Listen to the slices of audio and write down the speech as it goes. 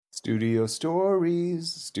Studio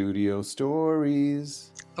Stories, Studio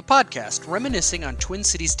Stories. A podcast reminiscing on Twin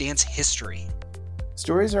Cities dance history.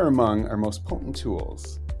 Stories are among our most potent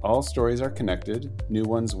tools. All stories are connected, new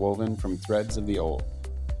ones woven from threads of the old.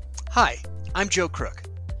 Hi, I'm Joe Crook.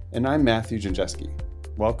 And I'm Matthew Janjeski.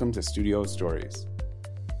 Welcome to Studio Stories.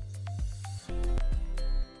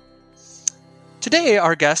 Today,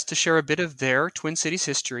 our guest to share a bit of their Twin Cities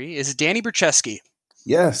history is Danny Bercheski.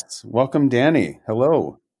 Yes, welcome, Danny.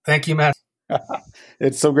 Hello. Thank you, Matt.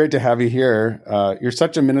 It's so great to have you here. You're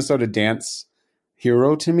such a Minnesota dance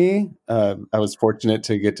hero to me. I was fortunate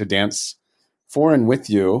to get to dance for and with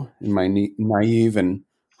you in my naive and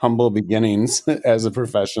humble beginnings as a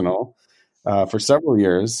professional for several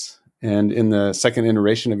years. And in the second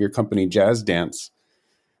iteration of your company, Jazz Dance.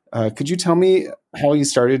 Could you tell me how you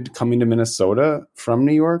started coming to Minnesota from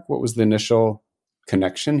New York? What was the initial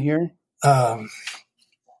connection here?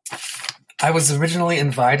 I was originally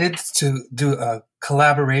invited to do a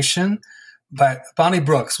collaboration, but Bonnie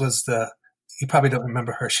Brooks was you probably don't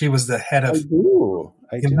remember her. She was the head of I do.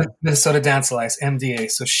 Minnesota Dance Alliance, MDA.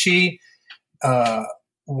 So she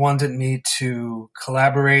wanted me to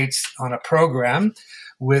collaborate on a program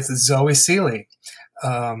with Zoe Seeley.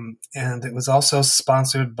 And it was also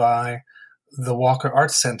sponsored by the Walker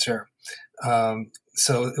Arts Center.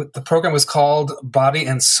 So the program was called Body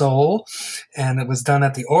and Soul, and it was done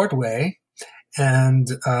at the Ordway. And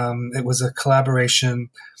it was a collaboration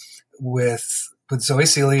with Zoe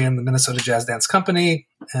Seeley and the Minnesota Jazz Dance Company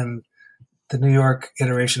and the New York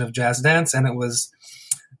iteration of Jazz Dance. And it was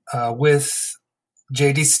with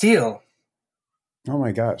J.D. Steele. Oh,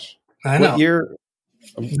 my gosh. I know. What year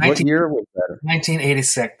was that?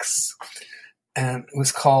 1986. And it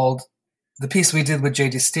was called, the piece we did with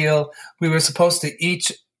J.D. Steele, we were supposed to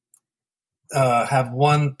each have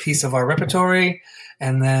one piece of our repertory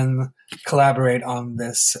and then collaborate on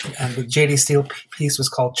this. And the J.D. Steele piece was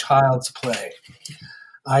called Child's Play.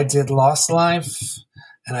 I did Lost Life,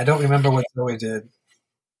 and I don't remember what Zoe did.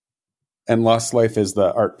 And Lost Life is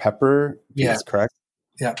the Art Pepper piece, Yeah. correct?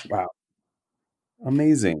 Yeah. Wow.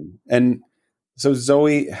 Amazing. And so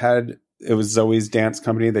it was Zoe's dance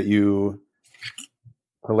company that you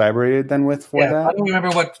collaborated then with for that? I don't remember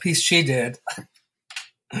what piece she did.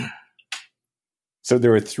 So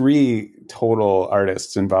there were 3 total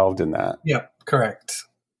artists involved in that. Yeah, correct.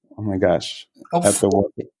 Oh my gosh.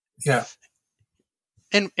 Yeah.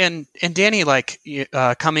 And Danny,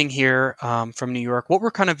 coming here from New York, what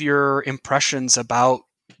were kind of your impressions about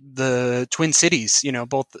the Twin Cities? You know,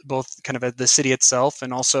 both kind of at the city itself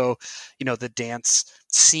and also, the dance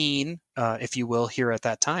scene, if you will, here at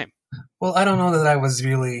that time. Well, I don't know that I was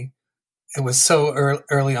really. It was so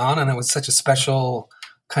early on, and it was such a special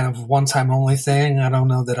kind of one-time only thing. I don't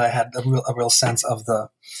know that I had a real sense of the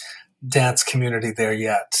dance community there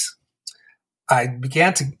yet.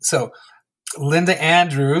 So Linda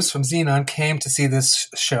Andrews from Xenon came to see this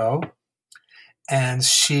show, and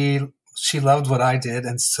she loved what I did,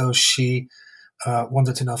 and so she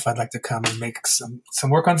wanted to know if I'd like to come and make some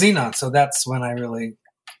work on Xenon. So that's when I really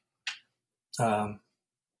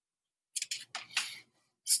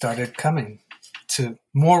started coming to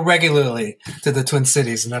more regularly to the Twin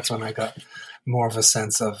Cities, and that's when I got more of a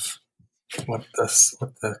sense of what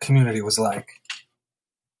the community was like.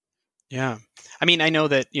 Yeah. I mean, I know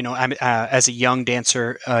that, I'm as a young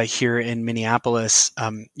dancer here in Minneapolis,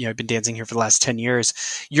 I've been dancing here for the last 10 years.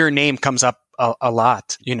 Your name comes up a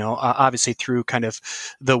lot, obviously through kind of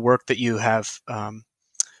the work that you have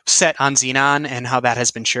set on Xenon and how that has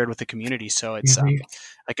been shared with the community. So it's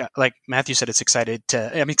like Matthew said,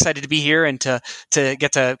 I'm excited to be here and to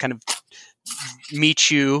get to kind of meet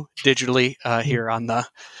you digitally here on the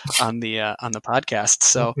podcast.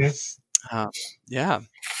 So yeah.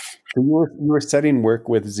 So you were setting work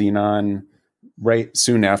with Xenon right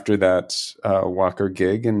soon after that Walker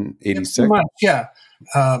gig in 86? Yeah.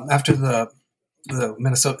 After the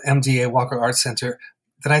Minnesota MDA Walker Arts Center.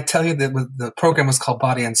 Did I tell you that the program was called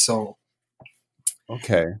Body and Soul?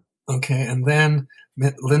 Okay. And then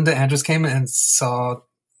Linda Andrews came and saw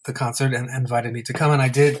the concert and invited me to come. And I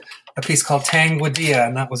did a piece called Tanguadia,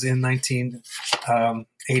 and that was in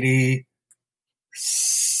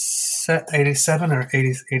 1987 or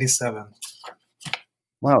 87.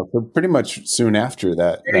 Wow. So pretty much soon after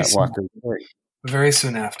that Walker gig. Very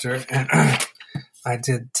soon after. And I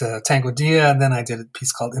did Tanguadia, and then I did a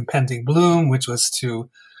piece called Impending Bloom, which was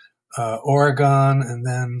to Oregon. And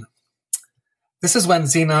then this is when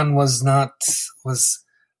Xenon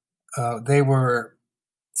they were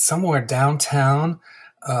somewhere downtown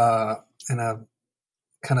in a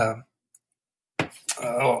kind of,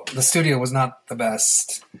 the studio was not the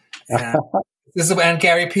best. And And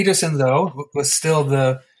Gary Peterson, though, was still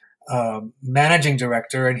the managing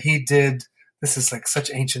director, and he did. This is like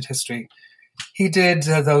such ancient history. He did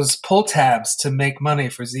those pull tabs to make money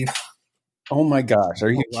for Xenon. Oh my gosh,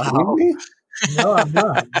 are you kidding me? No, I'm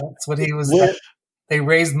not. That's what he was. They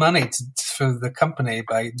raised money for the company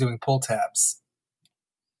by doing pull tabs.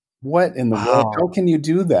 What in the world? How can you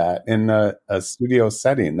do that in a studio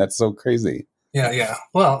setting? That's so crazy. Yeah.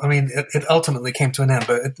 Well, I mean, it ultimately came to an end,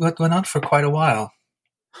 but it went on for quite a while.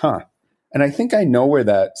 Huh. And I think I know where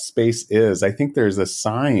that space is. I think there's a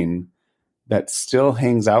sign that still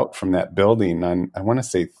hangs out from that building on, I want to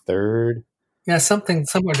say 3rd. Yeah, somewhere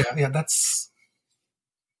down. Yeah, that's...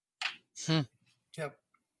 Yep.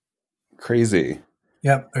 Crazy.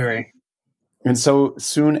 Yep, very. And so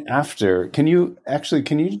soon after, can you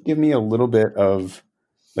give me a little bit of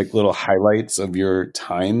like little highlights of your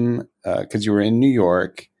time? Because you were in New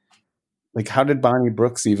York. Like, how did Bonnie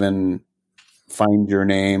Brooks even find your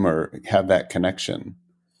name or have that connection?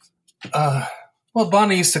 Well,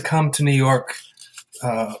 Bonnie used to come to New York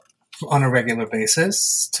on a regular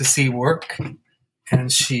basis to see work.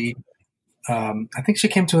 And she, I think she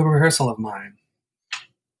came to a rehearsal of mine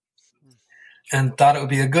and thought it would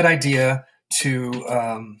be a good idea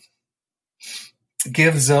to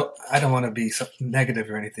give Zoe, I don't want to be negative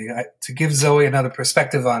or anything, to give Zoe another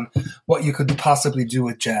perspective on what you could possibly do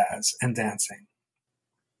with jazz and dancing.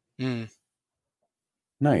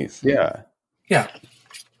 Nice. Yeah. Yeah.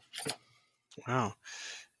 Wow.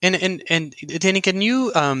 And Danny, can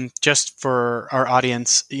you just for our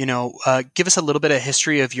audience, give us a little bit of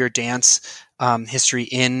history of your dance history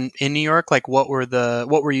in New York? Like, what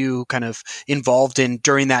were you kind of involved in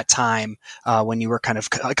during that time when you were kind of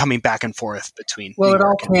coming back and forth between? Well, it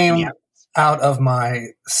all came out of my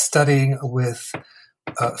studying with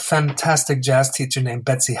a fantastic jazz teacher named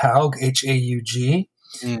Betsy Haug, Haug.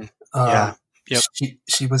 Yeah. Yep.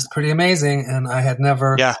 She was pretty amazing, and I had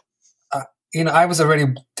never. Yeah. I was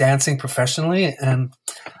already dancing professionally, and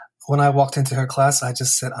when I walked into her class, I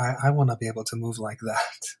just said, I want to be able to move like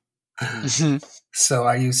that. Mm-hmm. So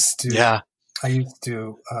I used to,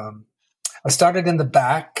 I started in the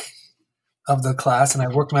back of the class and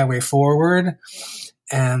I worked my way forward,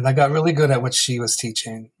 and I got really good at what she was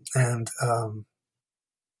teaching. And,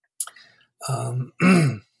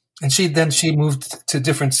 and she moved to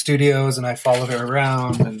different studios and I followed her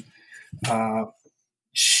around, and,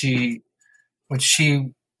 when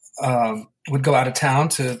she would go out of town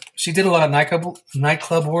she did a lot of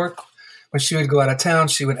nightclub work. When she would go out of town,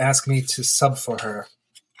 she would ask me to sub for her.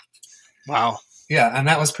 Wow. Yeah, and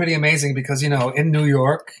that was pretty amazing because, in New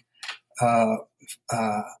York, at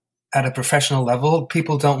a professional level,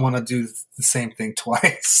 people don't want to do the same thing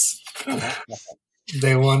twice.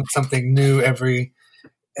 They want something new every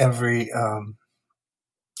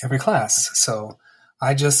class. So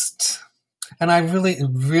I really,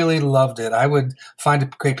 really loved it. I would find a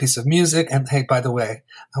great piece of music. And hey, by the way,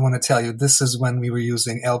 I want to tell you, this is when we were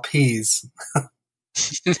using LPs. Oh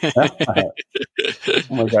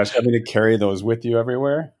my gosh, having to carry those with you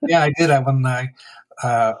everywhere? Yeah, I did. When I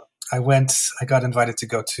got invited to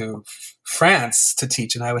go to France to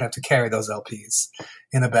teach, and I would have to carry those LPs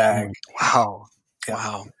in a bag. Wow. Yeah.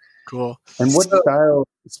 Wow. Cool. And what style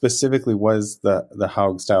specifically was the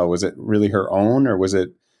Haug style? Was it really her own, or was it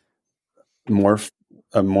morphed?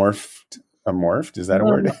 Is that a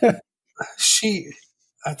word? She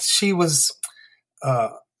was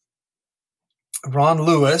Ron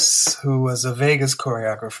Lewis, who was a Vegas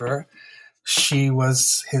choreographer. She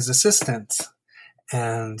was his assistant,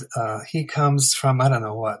 and he comes from, I don't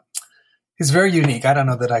know what. He's very unique. I don't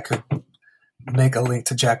know that I could make a link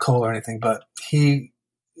to Jack Cole or anything, but it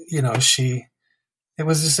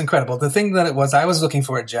was just incredible. The thing that it was, I was looking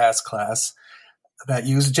for a jazz class that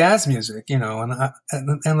used jazz music, and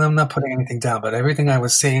I'm not putting anything down, but everything I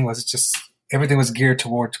was seeing was just, everything was geared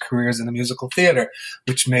towards careers in the musical theater,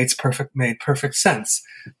 which made perfect sense.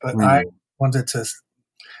 But I wanted to,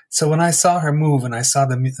 so when I saw her move and I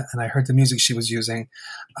heard the music she was using,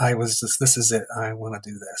 I was just, this is it. I want to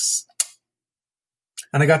do this.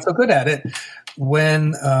 And I got so good at it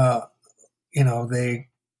when,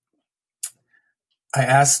 I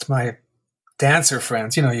asked my dancer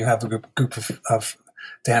friends, you have a group of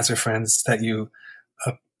dancer friends that you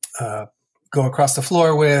go across the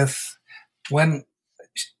floor with. When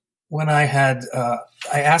I had,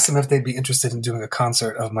 I asked them if they'd be interested in doing a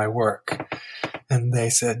concert of my work, and they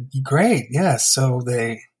said, "Great, yes." So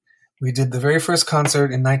we did the very first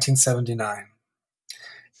concert in 1979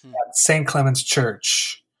 at St. Clement's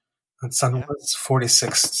Church on Sunwest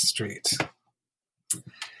 46th Street.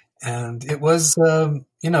 And it was,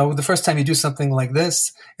 the first time you do something like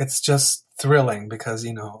this, it's just thrilling because,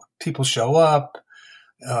 people show up,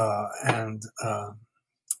 and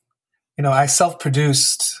I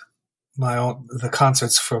self-produced the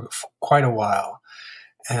concerts for quite a while.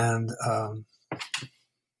 And,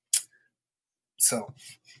 so.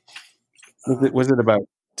 Was it about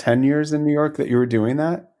 10 years in New York that you were doing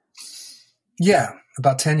that? Yeah,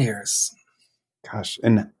 about 10 years. Gosh,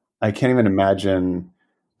 and I can't even imagine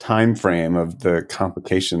time frame of the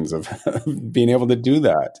complications of being able to do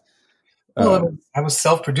that. Well, I was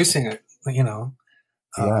self-producing it,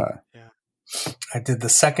 Yeah. I did the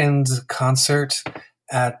second concert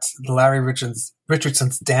at the Larry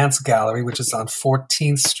Richardson's Dance Gallery, which is on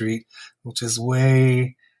 14th Street, which is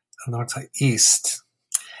way northeast.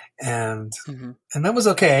 And and that was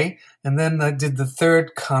okay. And then I did the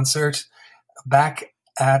third concert back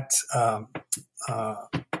at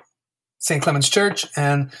St. Clement's Church,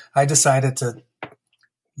 and I decided to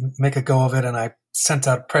make a go of it, and I sent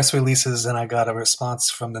out press releases, and I got a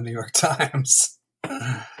response from the New York Times.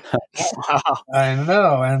 Wow. I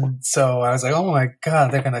know. And so I was like, oh my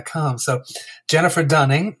God, they're going to come. So Jennifer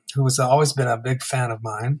Dunning, who has always been a big fan of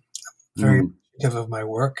mine, very appreciative of my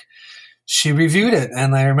work, she reviewed it.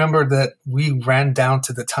 And I remember that we ran down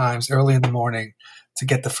to the Times early in the morning to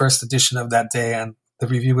get the first edition of that day. And the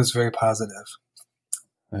review was very positive.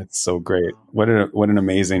 That's so great. What an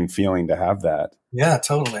amazing feeling to have that. Yeah,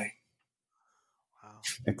 totally. Wow.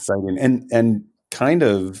 Exciting. And kind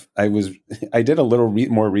of, I did a little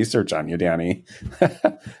more research on you, Danny,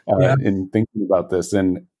 in thinking about this.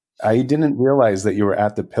 And I didn't realize that you were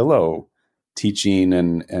at the Pillow teaching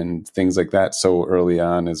and things like that so early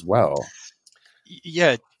on as well.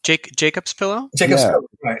 Yeah. Jacob's Pillow? Jacob's Pillow,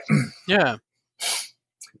 right. Yeah.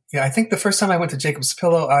 Yeah, I think the first time I went to Jacob's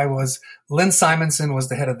Pillow, Lynn Simonson was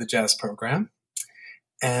the head of the jazz program.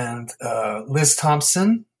 And Liz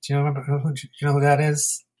Thompson, do you know who that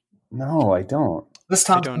is? No, I don't. Liz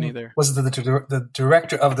Thompson I don't either. was the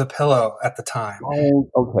director of the Pillow at the time. Oh,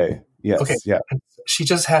 okay. Yes. Okay. Yeah. She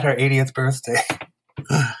just had her 80th birthday.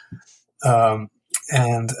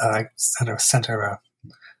 And I sent her a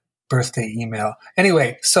birthday email.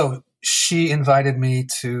 Anyway, so she invited me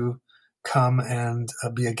to come and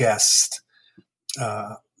be a guest.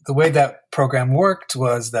 The way that program worked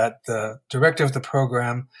was that the director of the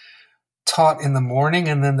program taught in the morning,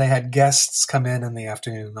 and then they had guests come in the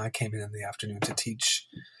afternoon. I came in the afternoon to teach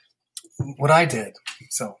what I did.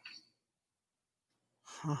 So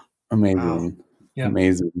amazing. Wow. Yeah.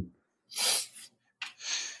 Amazing.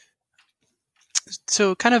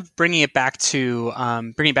 So kind of bringing it back to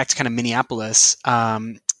kind of Minneapolis,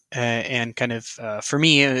 and kind of for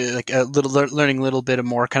me, like a little learning a little bit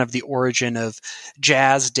more kind of the origin of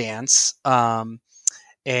jazz dance, and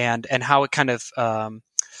how it kind of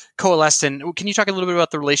coalesced. And can you talk a little bit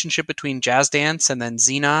about the relationship between jazz dance and then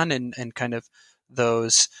Xenon and kind of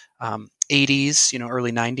those 80s,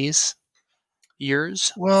 early 90s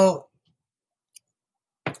years? Well,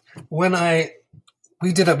 when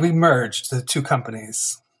we merged the two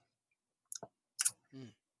companies,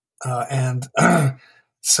 and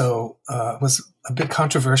so it was a bit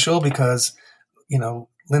controversial because,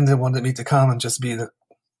 Linda wanted me to come and just be the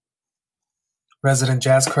resident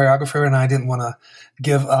jazz choreographer, and I didn't want to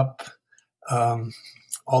give up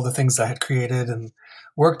all the things I had created and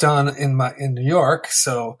worked on in New York.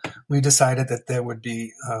 So we decided that there would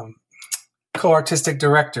be co-artistic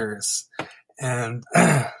directors, and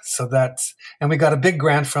and we got a big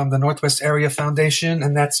grant from the Northwest Area Foundation,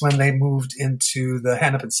 and that's when they moved into the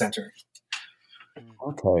Hennepin Center.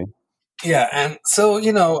 Okay. Yeah, and so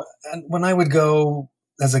and when I would go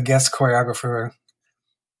as a guest choreographer,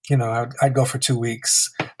 I'd go for 2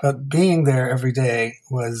 weeks, but being there every day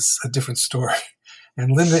was a different story.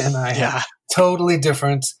 And Linda and I had totally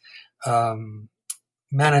different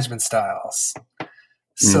management styles.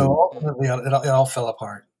 So ultimately, it all fell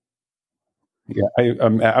apart. Yeah,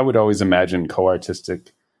 I would always imagine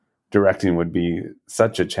co-artistic directing would be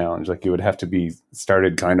such a challenge. Like you would have to be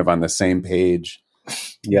started kind of on the same page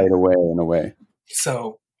right away in a way.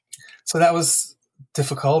 So that was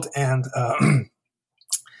difficult, and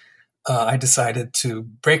I decided to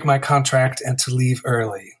break my contract and to leave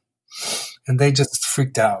early. And they just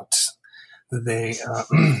freaked out. They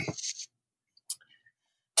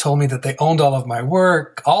told me that they owned all of my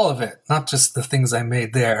work, all of it, not just the things I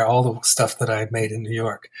made there, all the stuff that I had made in New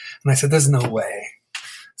York. And I said, there's no way.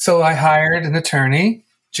 So I hired an attorney,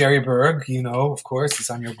 Jerry Berg, of course, he's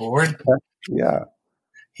on your board. Yeah.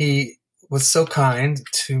 He was so kind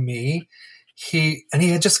to me. He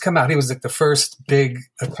had just come out. He was like the first big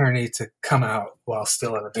attorney to come out while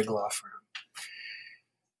still at a big law firm.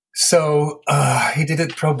 So he did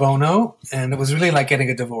it pro bono, and it was really like getting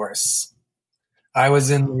a divorce. I was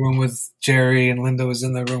in the room with Jerry, and Linda was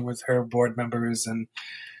in the room with her board members, and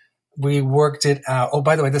we worked it out. Oh,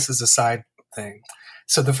 by the way, this is a side thing.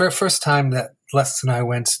 So the very first time that Les and I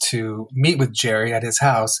went to meet with Jerry at his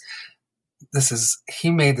house,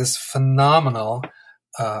 he made this phenomenal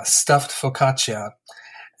stuffed focaccia,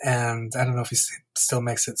 and I don't know if he still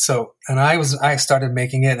makes it. So, and I started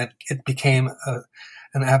making it, and it became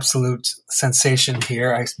an absolute sensation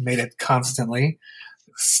here. I made it constantly.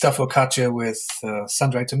 Stuffed focaccia with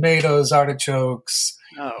sun-dried tomatoes, artichokes,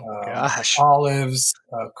 olives,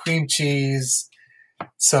 cream cheese.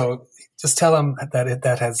 So just tell him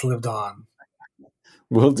that has lived on.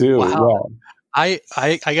 Will do. Wow. Yeah.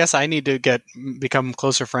 I guess I need to become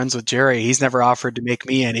closer friends with Jerry. He's never offered to make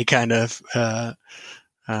me any kind of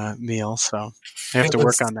meal, so I have to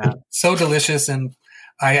work on that. So delicious, and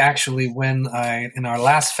I actually, in our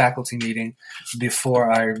last faculty meeting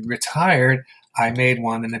before I retired, I made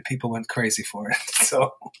one, and then people went crazy for it.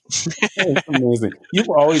 So it's amazing. You've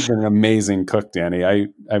always been an amazing cook, Danny. I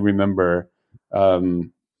remember.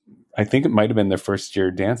 I think it might have been the first year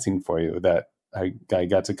dancing for you that I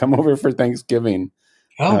got to come over for Thanksgiving.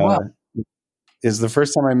 Oh, wow. Is the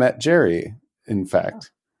first time I met Jerry, in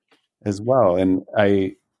fact, as well. And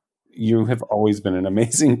you have always been an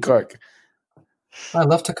amazing cook. I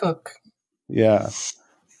love to cook. Yeah.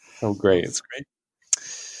 So great. That's great.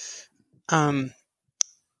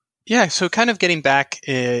 Yeah, so kind of getting back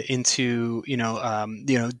into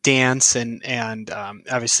dance and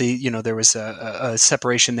obviously there was a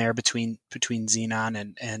separation there between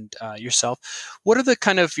Xenon and yourself. What are the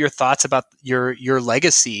kind of your thoughts about your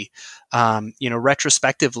legacy,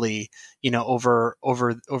 retrospectively, over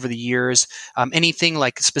the years? Anything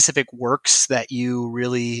like specific works that you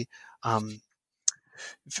really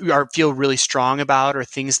feel really strong about, or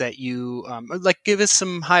things that you give us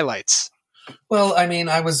some highlights. Well, I mean,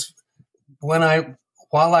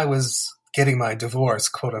 while I was getting my divorce,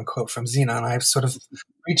 quote unquote, from Xenon, I sort of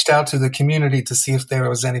reached out to the community to see if there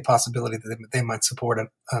was any possibility that they might support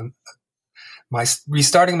my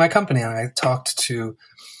restarting my company. And I talked to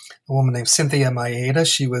a woman named Cynthia Maeda.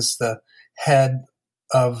 She was the head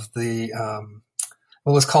of the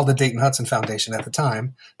what was called the Dayton Hudson Foundation at the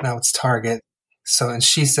time. Now it's Target. So, and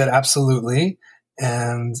she said absolutely,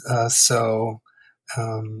 and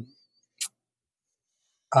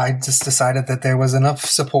I just decided that there was enough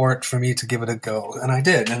support for me to give it a go, and I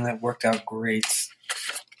did, and it worked out great.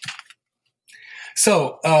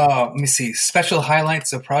 So, let me see. Special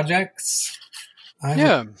highlights of projects?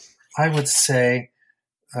 I would say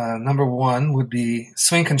number one would be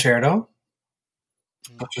Swing Concerto,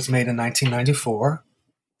 which was made in 1994.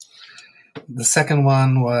 The second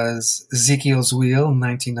one was Ezekiel's Wheel in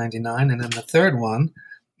 1999, and then the third one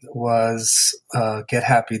was Get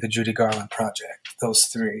Happy, the Judy Garland Project. Those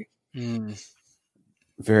three.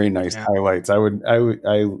 Very nice highlights. I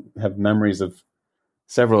have memories of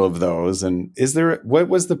several of those. And what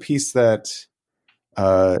was the piece that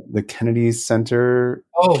the Kennedy Center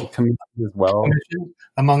commissioned as well?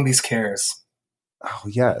 Among These Cares. Oh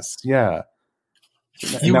yes, yeah.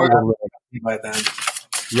 You were happy by then.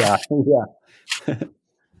 Yeah.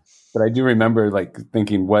 But I do remember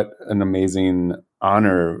thinking, what an amazing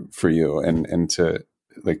honor for you, and to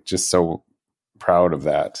just so proud of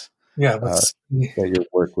that. Yeah, that your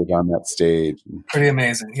work was on that stage. Pretty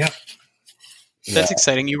amazing. Yep. That's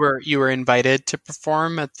exciting. You were invited to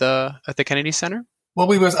perform at the Kennedy Center? Well,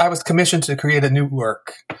 I was commissioned to create a new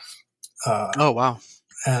work. Oh wow.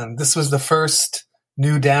 And this was the first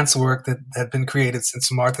new dance work that had been created since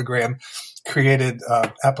Martha Graham created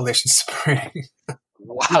Appalachian Spring.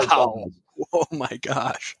 Wow. Oh my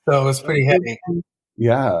gosh. So it was pretty heavy.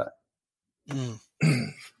 Yeah.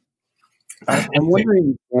 I'm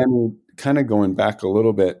wondering, Danny, kind of going back a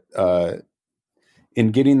little bit,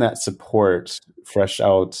 in getting that support fresh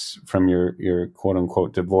out from your quote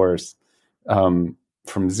unquote divorce from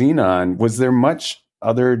Xenon, was there much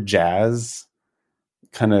other jazz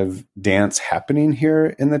kind of dance happening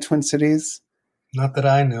here in the Twin Cities? Not that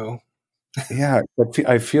I knew. Yeah, but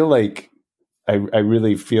I feel like I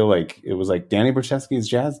really feel like it was like Danny Berchesky's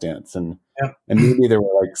jazz dance, and maybe there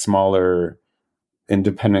were smaller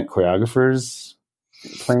independent choreographers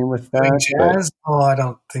playing with that. Jazz? Oh, I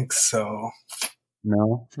don't think so.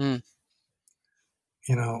 No.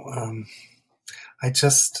 I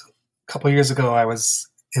just a couple of years ago I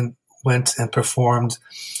went and performed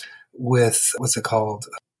with, what's it called?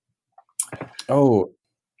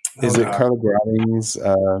 Is it Carla Grading's?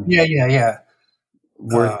 Yeah.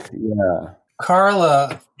 Work, yeah.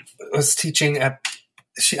 Carla was teaching I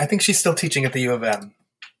think she's still teaching at the U of M.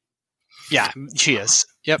 Yeah, she is.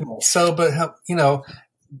 Yep. So, but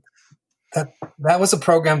that was a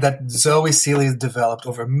program that Zoe Seeley developed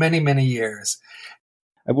over many, many years.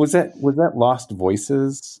 Was that Lost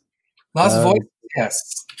Voices? Lost Voices,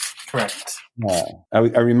 yes, correct. Yeah, I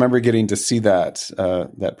remember getting to see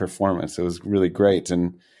that performance. It was really great,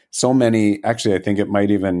 and so many. Actually, I think it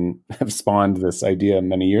might even have spawned this idea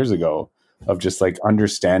many years ago of just like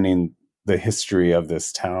understanding the history of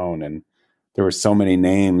this town, and there were so many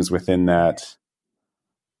names within that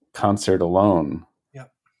concert alone.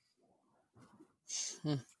 Yep.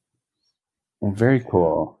 Well, very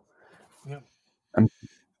cool. Yep. I'm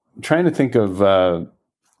trying to think of the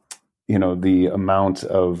amount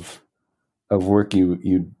of work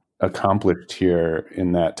you accomplished here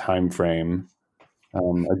in that time frame.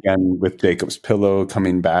 Again, with Jacob's Pillow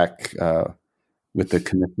coming back with the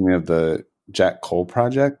commissioning of the Jack Cole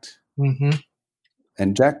project. Mm-hmm.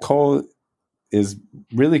 And Jack Cole is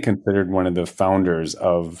really considered one of the founders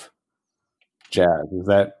of jazz.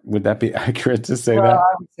 Would that be accurate to say that? I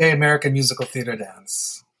would say American musical theater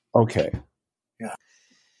dance. Okay. Yeah.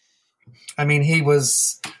 I mean, he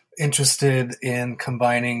was interested in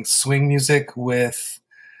combining swing music with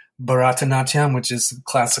Bharatanatyam, which is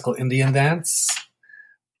classical Indian dance.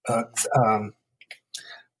 I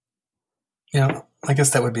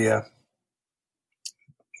guess that would be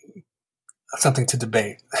something to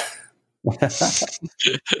debate. One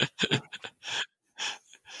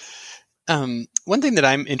thing that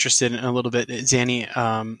I'm interested in a little bit, Zanny,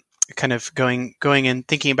 kind of going and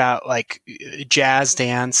thinking about like jazz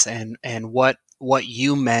dance and what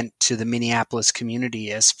you meant to the Minneapolis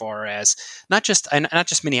community, as far as not just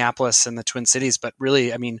Minneapolis and the Twin Cities, but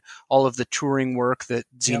really, I mean, all of the touring work that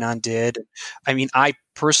Zenon did. I mean, I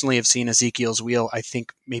personally have seen Ezekiel's Wheel, I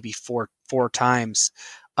think maybe four times.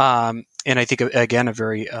 And I think, again, a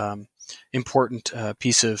very important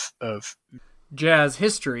piece of jazz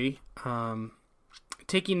history.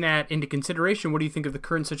 Taking that into consideration, what do you think of the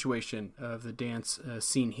current situation of the dance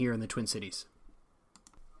scene here in the Twin Cities?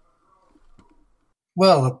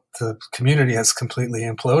 Well, the community has completely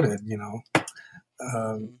imploded,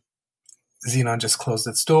 Zenon just closed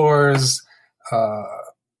its doors,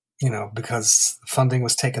 because funding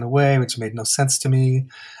was taken away, which made no sense to me.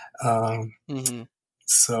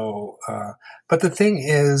 So, but the thing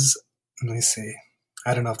is, let me see.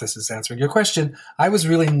 I don't know if this is answering your question. I was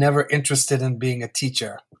really never interested in being a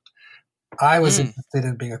teacher. I was interested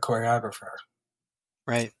in being a choreographer.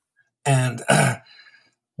 Right. And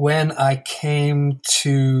when I came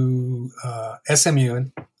to SMU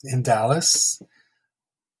in Dallas,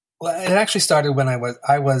 well, it actually started when I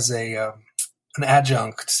was an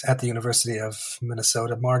adjunct at the University of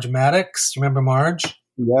Minnesota. Marge Maddox, you remember Marge?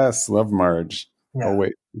 Yes, love Marge. Yeah. Oh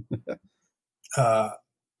wait.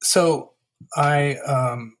 So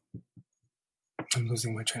I'm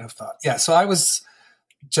losing my train of thought. Yeah, so I was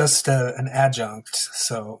just an adjunct.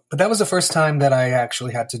 So, but that was the first time that I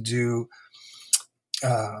actually had to do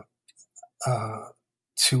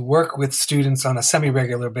to work with students on a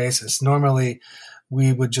semi-regular basis. Normally,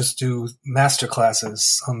 we would just do master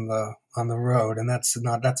classes on the road, and that's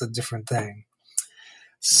a different thing.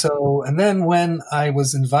 So, and then when I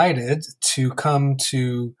was invited to come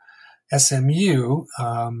to SMU,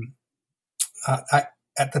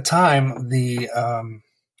 at the time,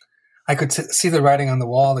 I could see the writing on the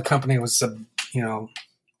wall. The company was,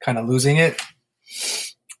 kind of losing it.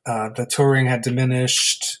 The touring had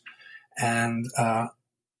diminished, and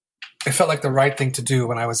it felt like the right thing to do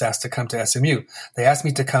when I was asked to come to SMU. They asked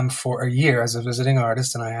me to come for a year as a visiting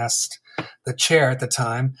artist, and I asked the chair at the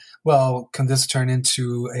time, well, can this turn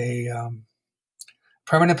into a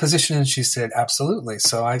permanent position? And she said, absolutely.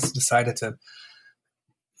 So I decided to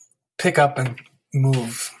pick up and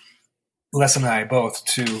move, Les and I both,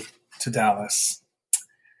 to Dallas.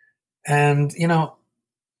 And,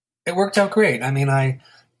 it worked out great. I mean,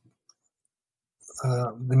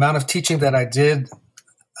 the amount of teaching that I did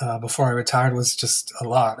before I retired was just a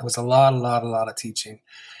lot. It was a lot of teaching.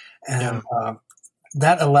 And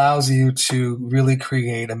that allows you to really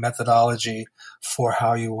create a methodology for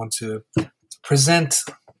how you want to present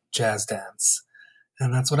jazz dance.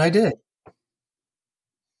 And that's what I did.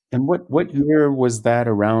 And what year was that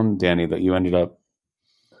around, Danny, that you ended up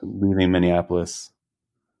leaving Minneapolis?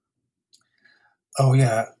 Oh,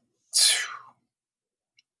 yeah.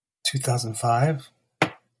 2005.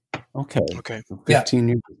 Okay. 15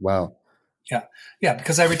 years. Wow. Yeah,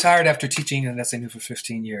 because I retired after teaching at SMU for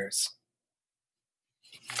 15 years.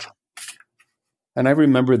 And I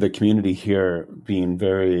remember the community here being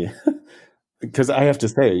very, because I have to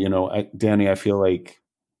say, Danny, I feel like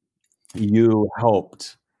you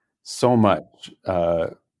helped so much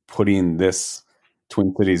putting this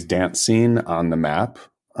Twin Cities dance scene on the map.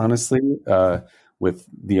 honestly, with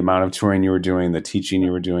the amount of touring you were doing, the teaching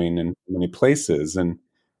you were doing in many places. And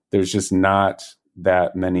there's just not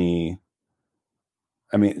that many.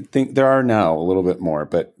 I mean, think there are now a little bit more,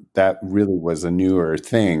 but that really was a newer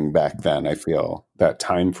thing back then. I feel that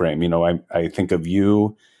time frame. I think of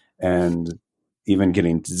you, and even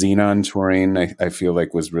getting Xenon touring, I feel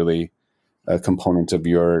like was really a component of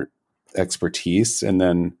your expertise. And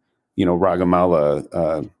then,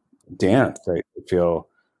 Ragamala Dance, I feel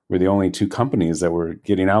we're the only two companies that were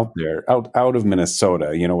getting out there, out of Minnesota,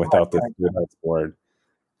 without the Arts Board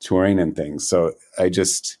touring and things. So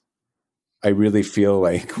I really feel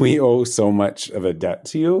like we owe so much of a debt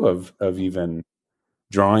to you of even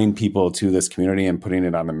drawing people to this community and putting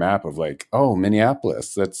it on the map of like, oh,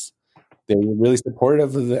 Minneapolis, they were really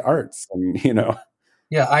supportive of the arts. And,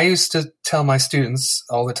 Yeah, I used to tell my students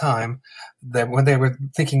all the time that when they were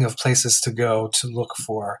thinking of places to go to look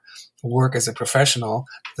for work as a professional,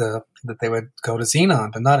 that they would go to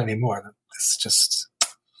Xenon, but not anymore. It's just,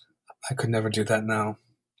 I could never do that now.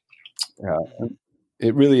 Yeah,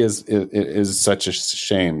 it really is. It is such a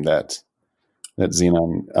shame that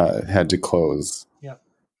Xenon had to close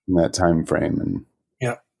in that time frame. And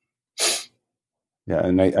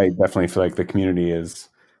and I definitely feel like the community is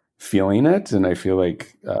feeling it, and I feel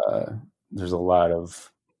like there's a lot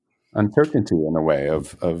of uncertainty in a way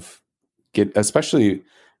of especially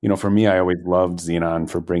for me, I always loved Xenon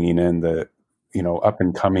for bringing in the up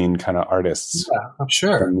and coming kind of artists. Yeah, I'm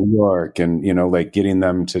sure. From New York, and like getting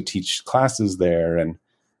them to teach classes there and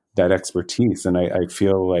that expertise. And I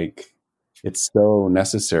feel like it's so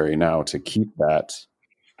necessary now to keep that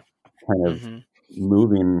kind of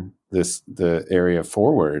moving the area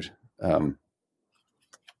forward. Well,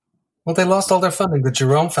 they lost all their funding. The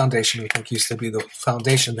Jerome Foundation, I think, used to be the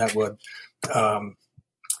foundation that would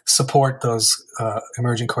support those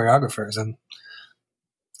emerging choreographers, and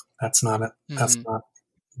that's not it. That's not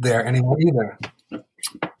there anymore either.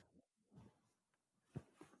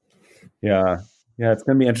 Yeah, it's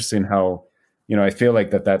going to be interesting how I feel like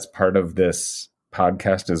that's part of this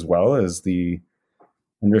podcast as well, as the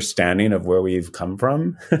understanding of where we've come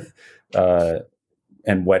from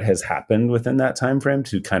and what has happened within that time frame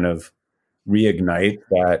to kind of reignite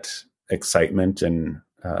that excitement and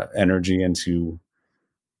energy into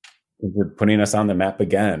putting us on the map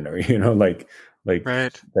again, or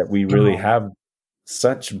right. That we really have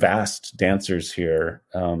such vast dancers here,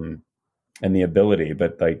 and the ability,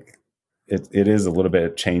 but like it is a little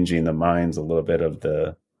bit changing the minds a little bit of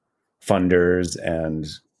the funders, and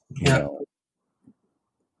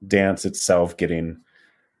dance itself getting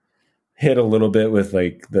hit a little bit with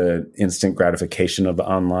like the instant gratification of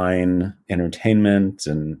online entertainment,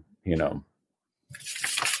 and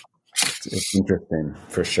it's interesting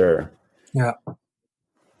for sure. Yeah.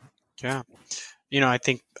 I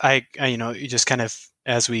think you just kind of,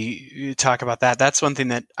 as we talk about that, that's one thing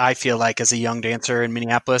that I feel like as a young dancer in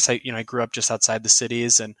Minneapolis, I grew up just outside the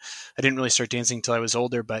cities, and I didn't really start dancing until I was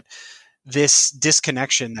older, but this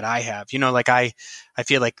disconnection that I have, I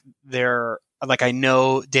feel like I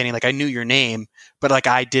know, Danny, like I knew your name, but like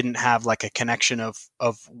I didn't have like a connection of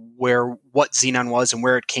what Xenon was and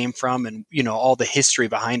where it came from, and all the history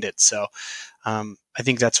behind it. So I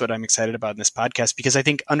think that's what I'm excited about in this podcast, because I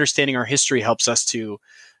think understanding our history helps us to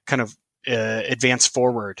kind of advance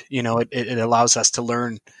forward. It allows us to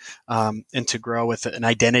learn and to grow with an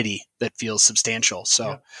identity that feels substantial.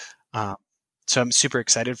 So so I'm super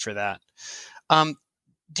excited for that. Danny,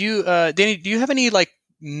 do you have any like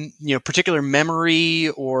particular memory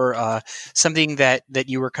or something that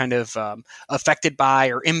you were kind of affected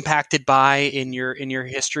by or impacted by in your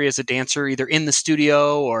history as a dancer, either in the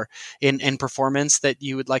studio or in performance, that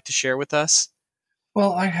you would like to share with us?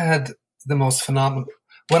 Well, I had the most phenomenal.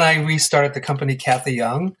 When I restarted the company, Kathy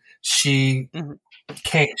Young, she left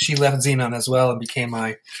Xenon as well and became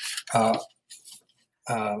my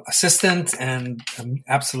assistant and an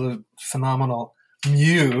absolute phenomenal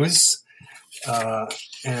muse.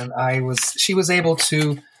 And she was able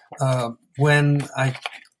to, when I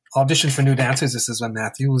auditioned for New Dancers, this is when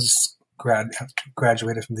Matthew was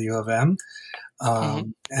graduated from the U of M,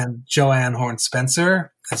 and Joanne Horn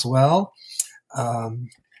Spencer as well. And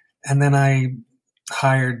then I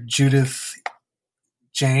hired Judith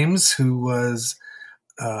James, who was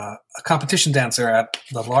a competition dancer at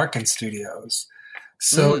the Larkin Studios.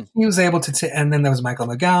 So he was able to, and then there was Michael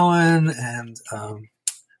McGowan, and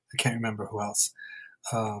I can't remember who else.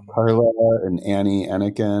 Carla and Annie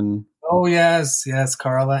Anakin. Oh, yes,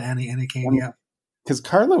 Carla, Annie Anakin, yeah. Because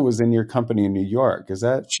Carla was in your company in New York, is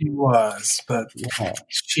that? She was, but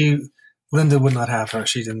Linda would not have her.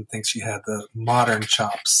 She didn't think she had the modern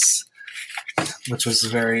chops. which was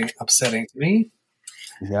very upsetting to me.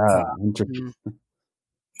 Yeah, interesting.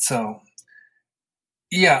 So,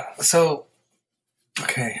 yeah. So,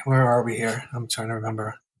 okay, where are we here? I'm trying to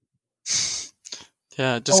remember.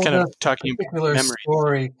 Yeah, just kind of talking particular memory.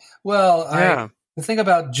 story. Well, Yeah. the thing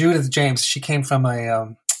about Judith James, she came from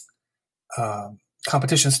a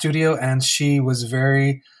competition studio, and she was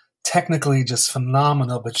very technically just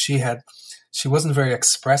phenomenal, but she wasn't very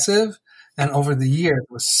expressive. And over the years,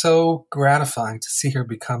 it was so gratifying to see her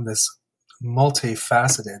become this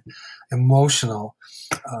multifaceted, emotional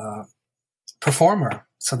performer.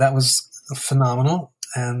 So that was phenomenal.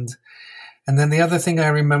 And then the other thing I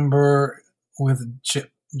remember with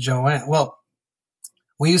Joanne, well,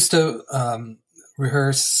 we used to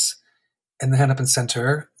rehearse in the Hennepin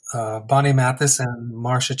Center. Bonnie Mathis and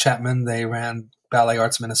Marcia Chapman, they ran Ballet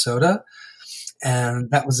Arts Minnesota,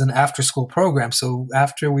 and that was an after-school program. So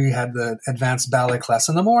after we had the advanced ballet class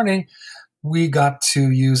in the morning, we got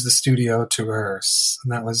to use the studio to rehearse,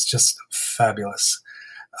 and that was just fabulous.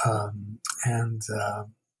 Another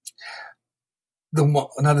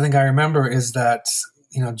thing I remember is that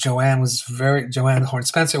Joanne Horn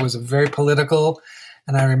Spencer was very political,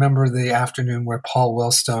 and I remember the afternoon where Paul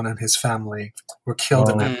Wellstone and his family were killed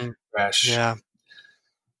in that crash. Yeah,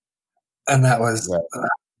 and that was a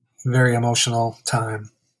very emotional time.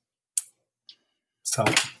 So,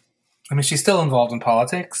 I mean, she's still involved in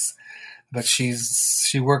politics, but she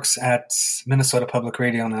works at Minnesota Public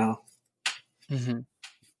Radio now. Mm-hmm.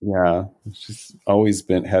 Yeah, she's always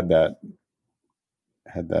had that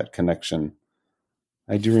connection.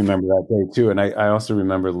 I do remember that day too, and I also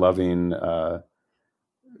remember loving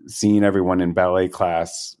seeing everyone in ballet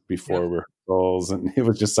class before rehearsals, and it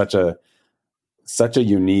was just such a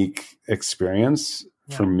unique experience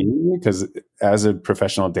for me, because as a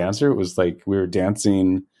professional dancer, it was like we were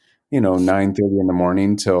dancing, 9:30 in the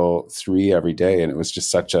morning till 3 every day, and it was just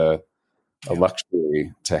such a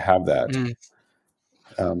luxury to have that.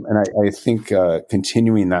 And I think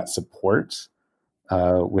continuing that support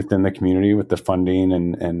within the community with the funding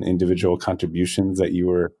and individual contributions that you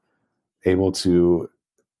were able to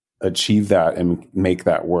achieve that and make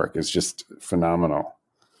that work is just phenomenal.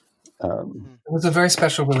 It was a very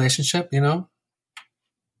special relationship,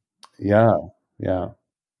 Yeah.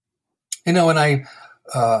 When I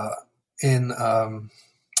in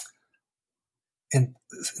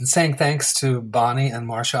saying thanks to Bonnie and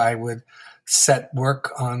Marcia, I would set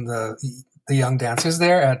work on the young dancers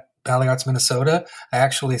there at Ballet Arts Minnesota. I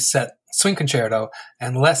actually set Swing Concerto,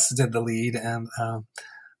 and Les did the lead, and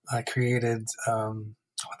I created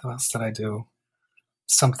what else did I do?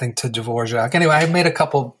 Something to Dvorak. Anyway, I made a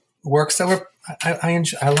couple works that were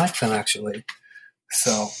I liked them actually.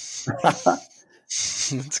 So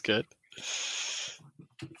that's good.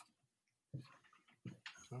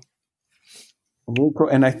 Really cool.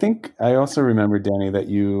 And I think I also remember, Danny, that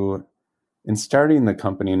you, in starting the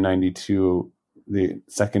company in '92, the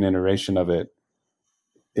second iteration of it,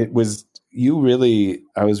 I was really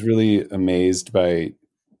amazed by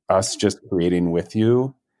us just creating with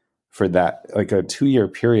you for that, like a 2-year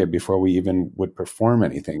period before we even would perform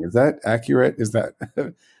anything. Is that accurate? Is that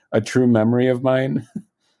a true memory of mine?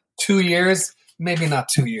 2 years? Maybe not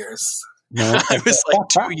 2 years. No? I was like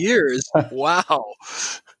 2 years. Wow.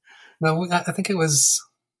 No, I think it was,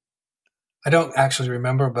 I don't actually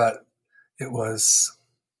remember, but it was,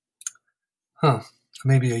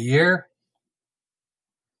 maybe a year.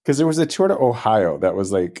 Because there was a tour to Ohio that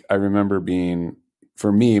was like, I remember being,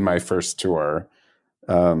 for me, my first tour,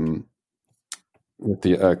 with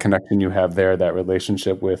the connection you have there, that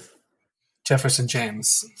relationship with Jefferson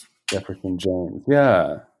James.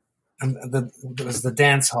 Yeah. And it was the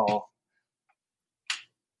dance hall.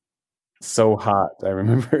 So hot. I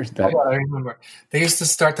remember that. Oh, I remember. They used to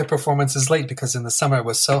start the performances late because in the summer it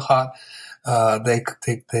was so hot. They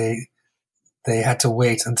had to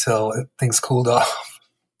wait until things cooled off.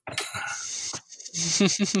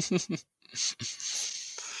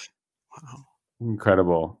 Wow.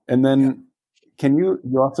 Incredible. And then you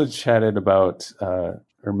also chatted about or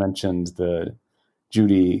mentioned the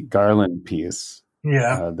Judy Garland piece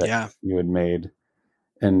that you had made.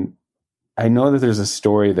 And I know that there's a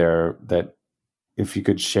story there that if you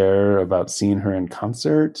could share about seeing her in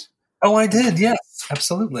concert. Oh, I did. Yes,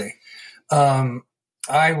 absolutely. When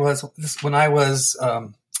I was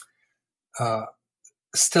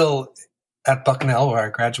still at Bucknell, where I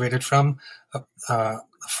graduated from, a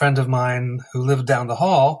friend of mine who lived down the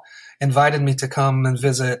hall invited me to come and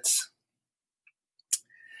visit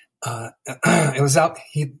it was out.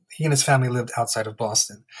 He and his family lived outside of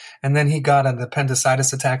Boston, and then he got an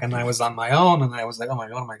appendicitis attack, and I was on my own, and I was like, "Oh my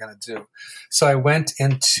God, what am I going to do?" So I went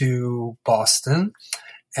into Boston,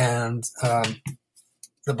 and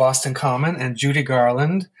the Boston Common, and Judy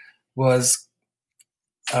Garland was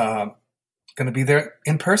going to be there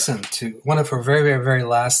in person to one of her very, very, very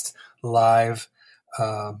last live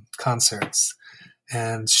concerts,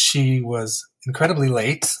 and she was incredibly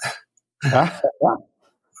late.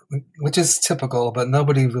 Which is typical, but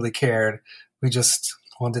nobody really cared. We just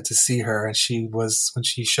wanted to see her. And when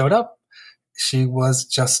she showed up, she was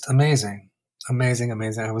just amazing. Amazing,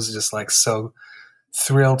 amazing. I was just like so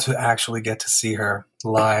thrilled to actually get to see her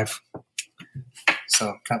live.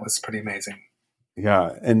 So that was pretty amazing.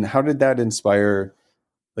 Yeah. And how did that inspire,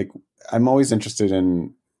 like, I'm always interested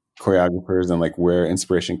in choreographers and like where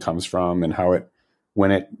inspiration comes from and how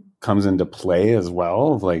when it comes into play as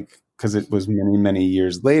well, like, because it was many, many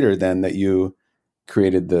years later then that you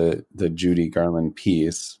created the Judy Garland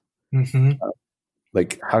piece. Mm-hmm.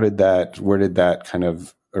 Like, where did that kind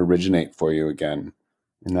of originate for you again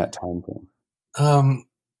in that time frame?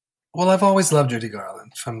 Well, I've always loved Judy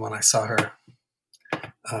Garland from when I saw her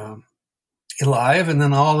live, and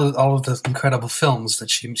then all of the incredible films that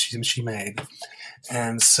she made.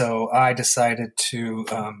 And so I decided to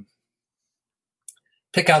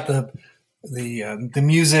pick out the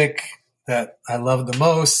music that I love the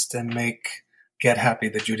most and make Get Happy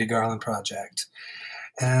the Judy Garland project.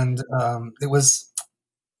 And it was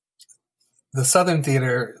the Southern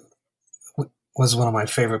Theater was one of my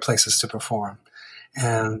favorite places to perform.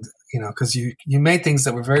 And, because you made things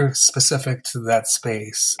that were very specific to that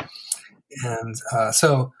space. And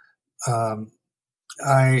so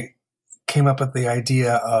I came up with the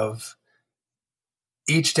idea of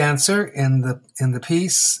each dancer in the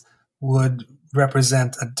piece would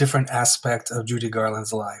represent a different aspect of Judy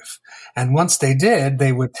Garland's life. And once they did,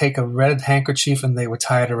 they would take a red handkerchief and they would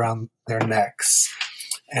tie it around their necks.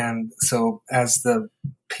 And so as the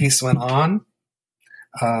piece went on,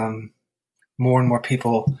 more and more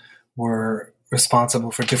people were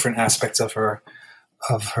responsible for different aspects of her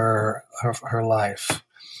life.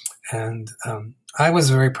 And I was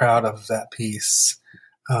very proud of that piece.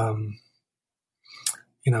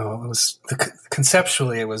 It was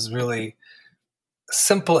conceptually, it was really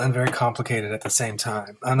simple and very complicated at the same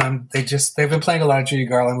time. And they've been playing a lot of Judy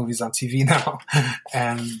Garland movies on TV now,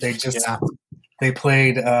 and they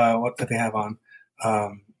played what did they have on?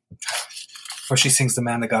 Where she sings "The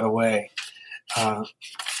Man That Got Away." Oh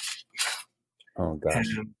gosh!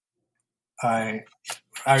 And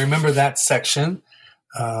I remember that section,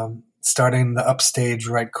 starting in the upstage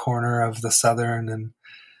right corner of the Southern and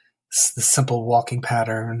the simple walking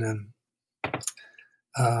pattern,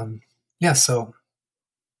 and so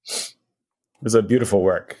it was a beautiful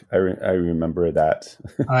work. I remember that.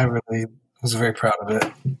 I really was very proud of it.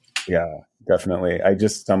 Yeah, definitely. I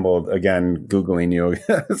just stumbled again Googling you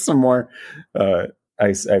some more.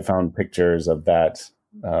 I found pictures of that,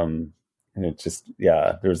 and it just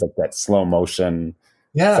there was like that slow motion.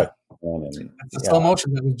 Yeah, it's a slow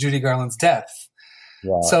motion. That was Judy Garland's death.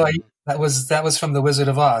 Yeah. So that was from The Wizard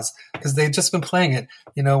of Oz, because they've just been playing it.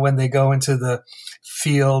 When they go into the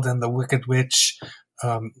field and the Wicked Witch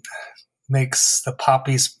makes the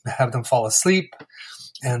poppies have them fall asleep,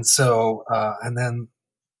 and so and then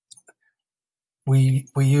we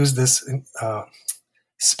use this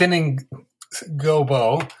spinning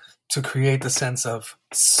gobo to create the sense of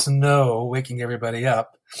snow waking everybody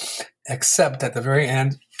up, except at the very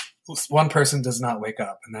end, one person does not wake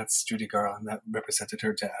up, and that's Judy Garland. That represented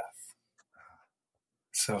her death.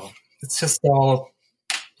 So it's just all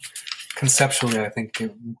conceptually, I think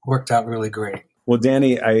it worked out really great. Well,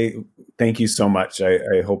 Danny, I thank you so much.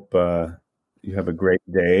 I hope you have a great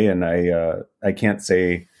day, and I can't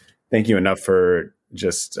say thank you enough for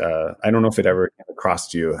just, I don't know if it ever came across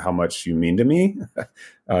to you how much you mean to me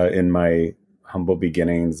in my humble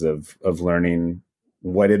beginnings of learning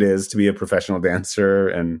what it is to be a professional dancer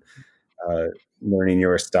and learning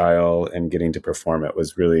your style and getting to perform. It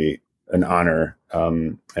was really an honor,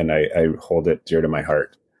 and I hold it dear to my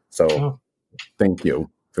heart. So thank you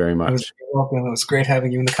very much. You're welcome. It was great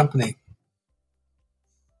having you in the company.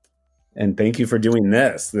 And thank you for doing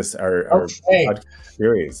this our podcast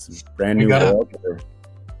series. Brand new world. We're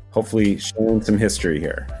hopefully sharing some history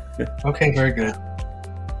here. Okay, very good.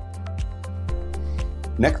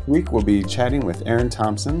 Next week, we'll be chatting with Aaron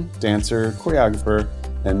Thompson, dancer, choreographer,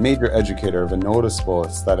 and major educator of a noticeable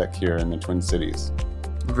aesthetic here in the Twin Cities.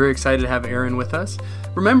 I'm very excited to have Aaron with us.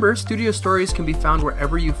 Remember, Studio Stories can be found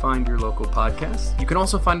wherever you find your local podcasts. You can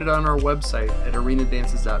also find it on our website at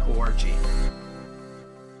arenadances.org.